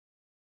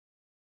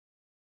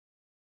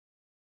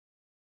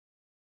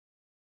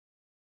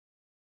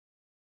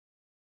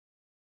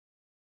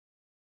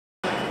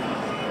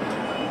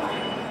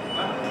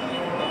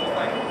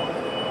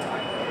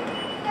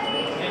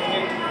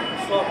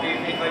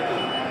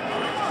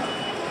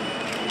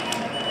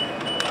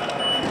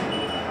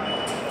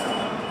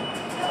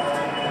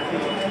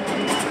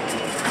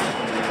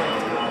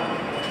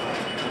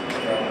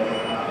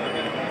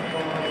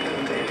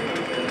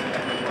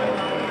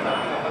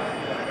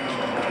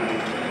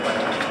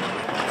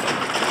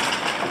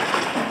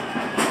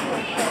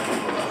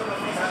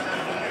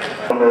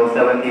row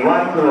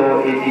 71 to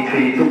row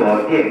 83 to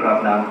board the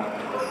aircraft now.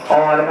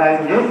 All the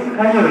passengers,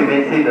 kindly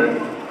remain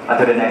seated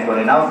until the next board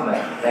announcement.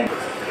 Thank you.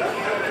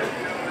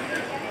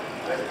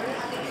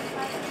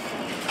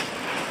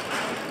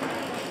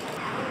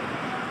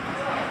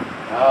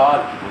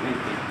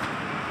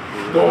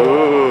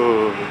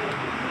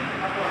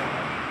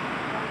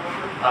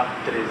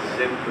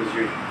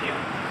 A380.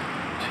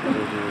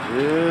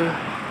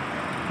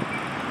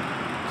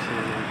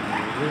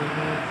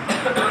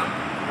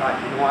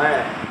 Aqui não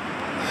é.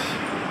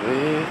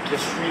 Que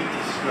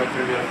suítes na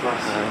primeira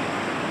classe.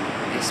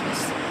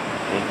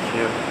 Thank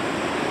you.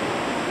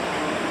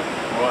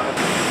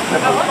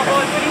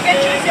 You can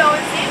choose your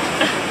own seat.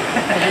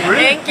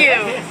 Thank you.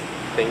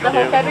 Thank The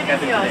whole you. cabin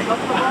is yours.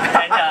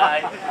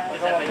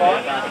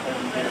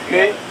 Ok,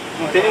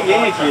 não tem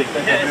ninguém aqui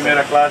na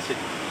primeira classe.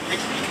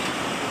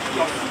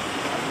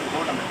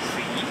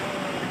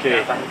 Ok.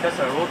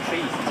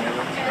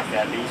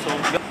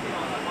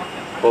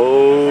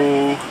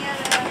 Oh.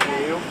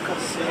 Eu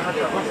cacete.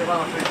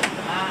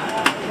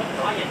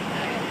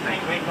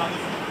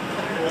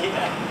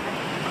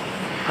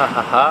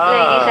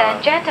 Ladies and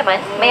gentlemen,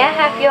 may I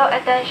have your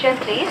attention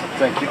please?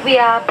 Thank you. We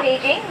are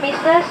paging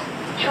Mrs.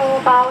 Chu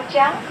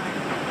Baojiang.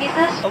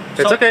 Mrs.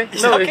 It's okay.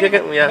 No, you can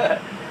get, yeah.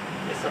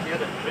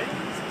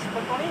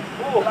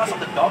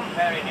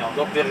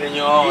 Dom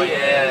Perignon,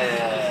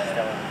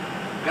 yeah.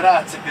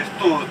 Grazie per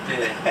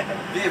tutte.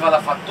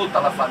 Viva tutta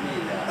la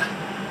famiglia.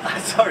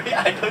 Sorry,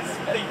 I don't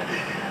speak.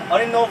 I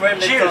only know very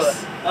little.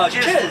 Cheers.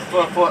 Cheers.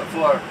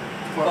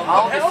 For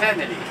all the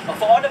family.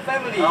 For all the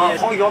family.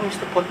 Yes. Oh, you're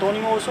Mr.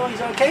 Pontoni also, is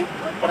that okay?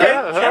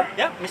 Yeah, Sure.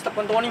 Yeah, Mr.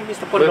 Pontoni,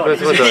 Mr. Wait,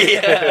 Pontoni.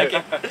 Yeah,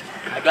 okay.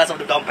 A glass of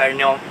the Dom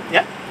Perignon.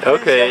 Yeah?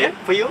 Okay. Yeah,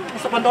 for you,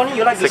 Mr. Pontoni,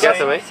 you like the Suggest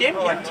same? me? Same?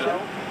 Yeah.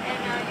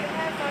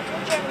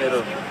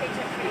 Little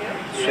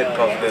sip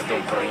of the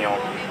Dom Perignon.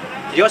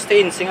 You stay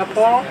in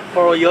Singapore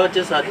or you're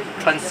just a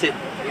transit?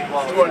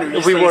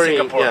 We were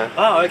in, yeah.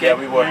 Oh, okay. Yeah,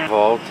 we were.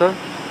 Volta.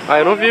 Ah,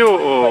 eu não vi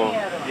o...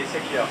 Esse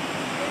aqui, ó.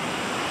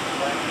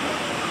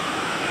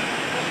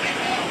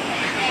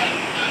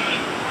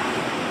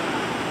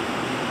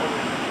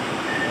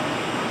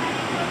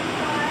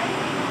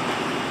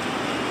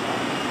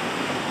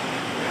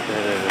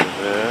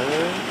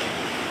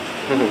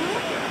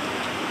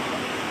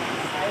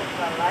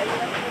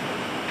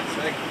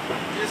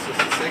 Isso,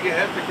 se segue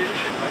reto aqui, ele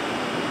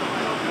chega.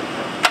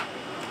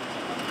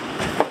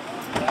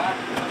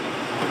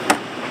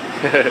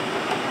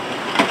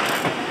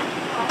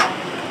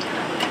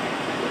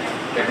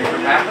 If you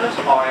remember,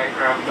 all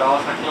aircraft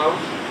doors are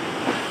closed.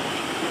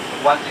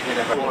 Once you get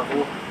a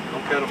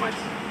Não quero mais.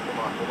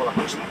 Vou lá.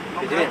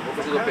 Pedrinho, vou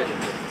fazer do Pedro.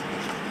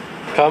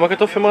 Calma que eu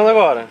tô filmando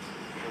agora.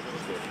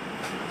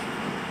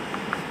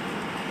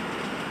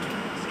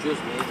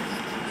 Excuse me.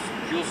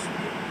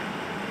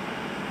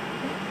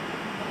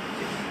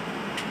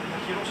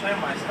 Aqui não sai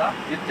mais, tá?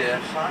 De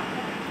terça.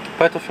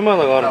 Pai, tô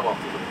filmando agora. Tá bom.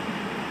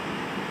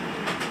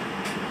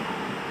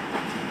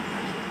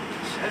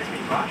 Sério que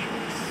embaixo?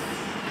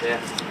 É.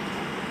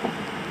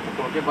 Eu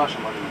coloquei baixo,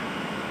 Marina.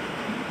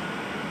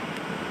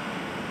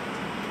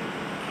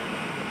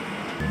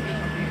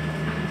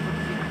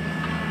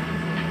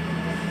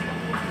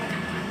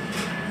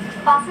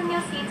 Fasten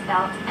your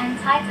seatbelt and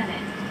tighten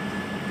it.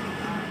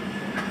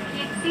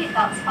 Keep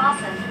seatbelts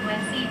fastened when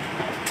seated.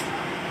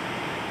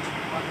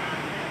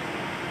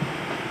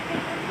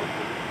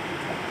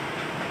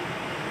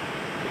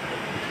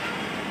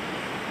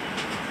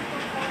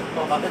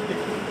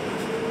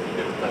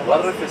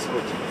 Agora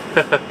refrescou.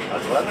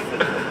 Agora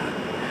refrescou.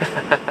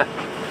 A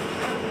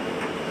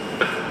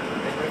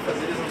gente vai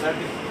fazer eles usarem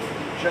de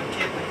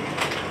jaqueta aqui.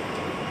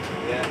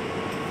 É.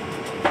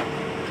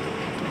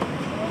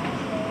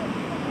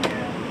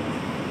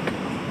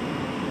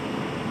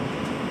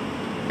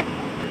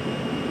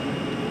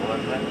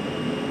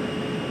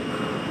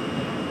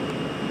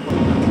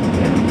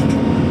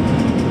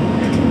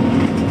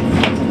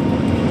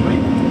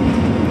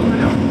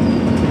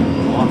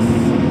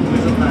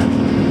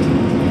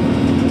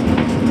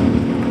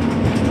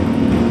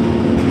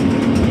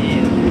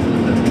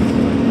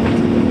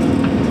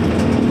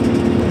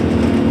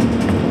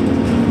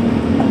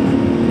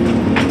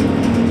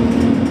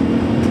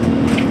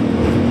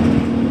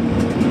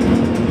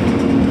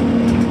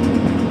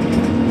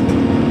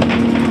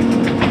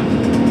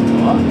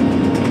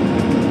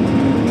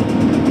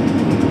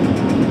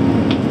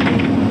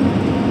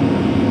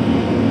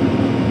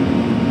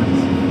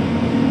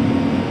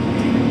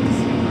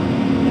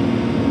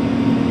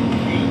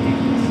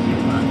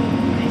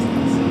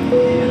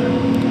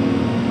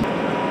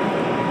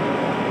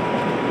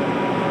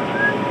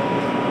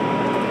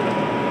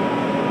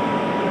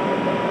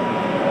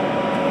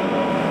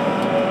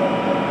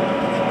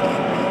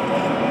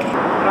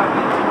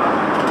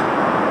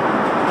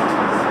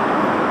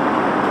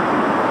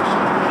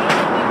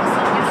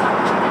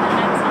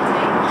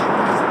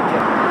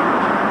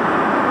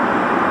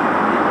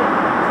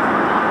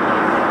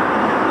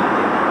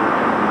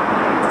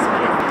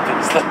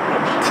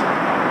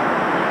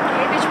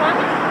 Which one?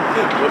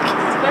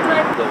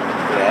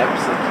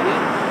 Grabs aqui.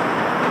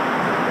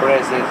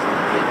 Present.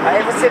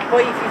 Aí você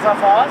põe viva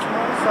voz,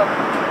 não só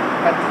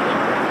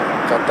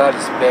Qatar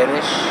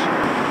Spanish.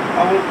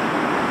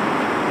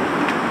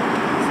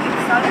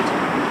 salad.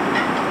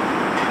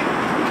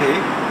 Okay.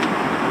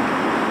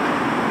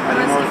 I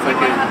don't know if I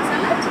can.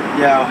 Salad?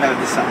 Yeah, I'll have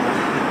the salad.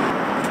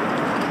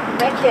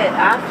 Como é que é?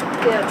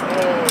 After,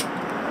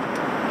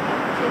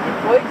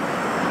 depois?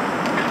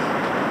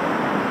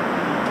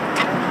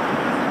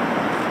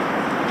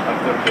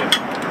 After o quê?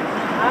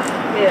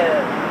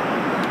 After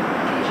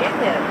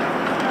dinner?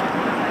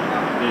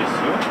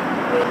 Isso.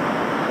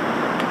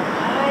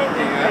 Ai,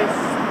 meu Deus.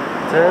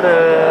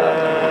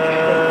 Tadã!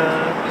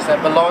 It's a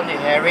bologna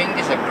herring,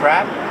 this is a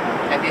crab,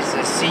 and this is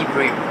a sea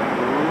bream.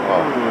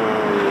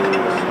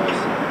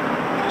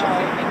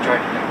 Enjoy.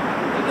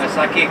 The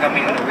sake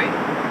coming on the way.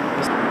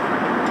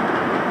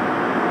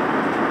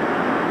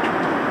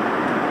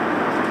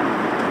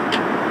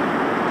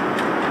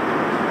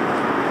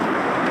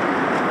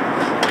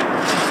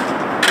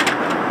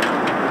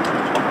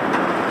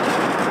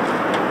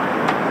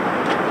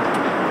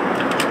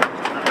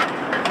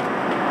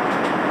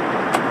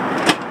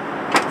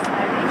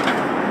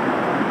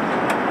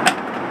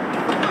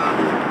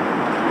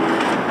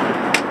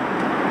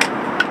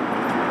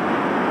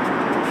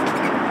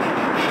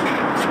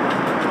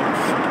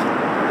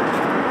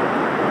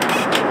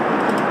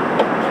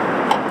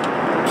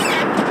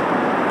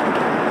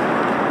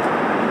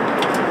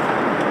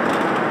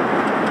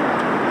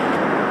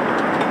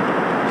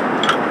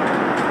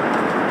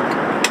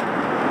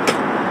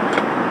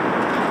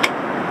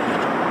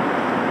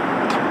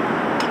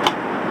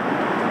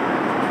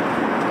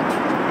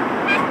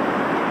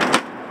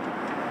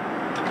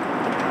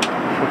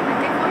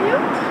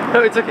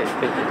 No, it's okay.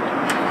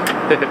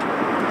 Thank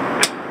you.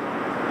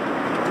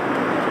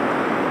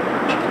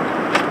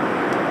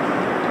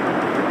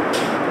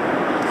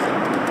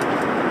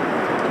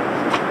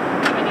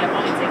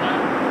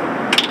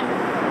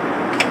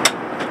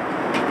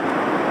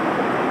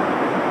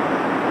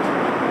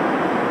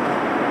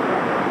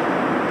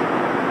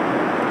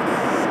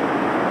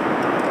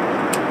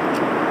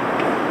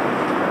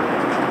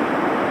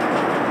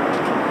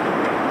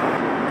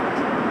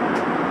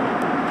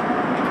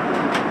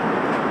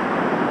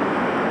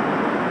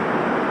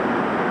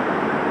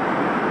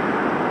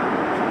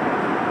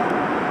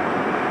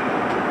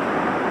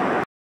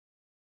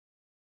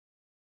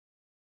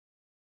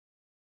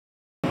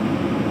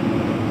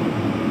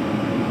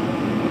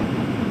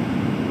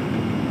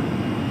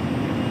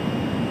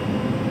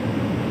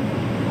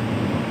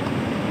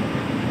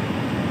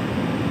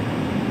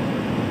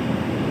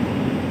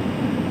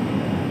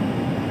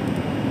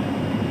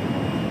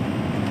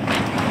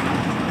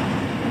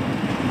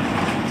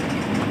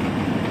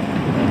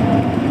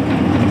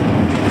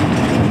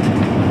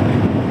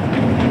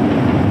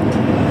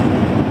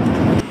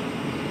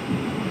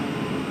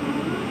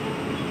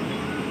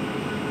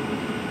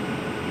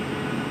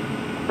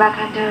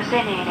 Welcome to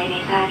Sydney,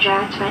 ladies and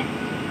gentlemen.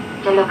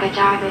 The local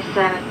time is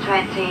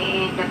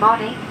 7:20 in the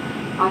morning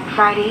on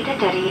Friday the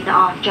 13th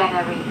of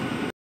January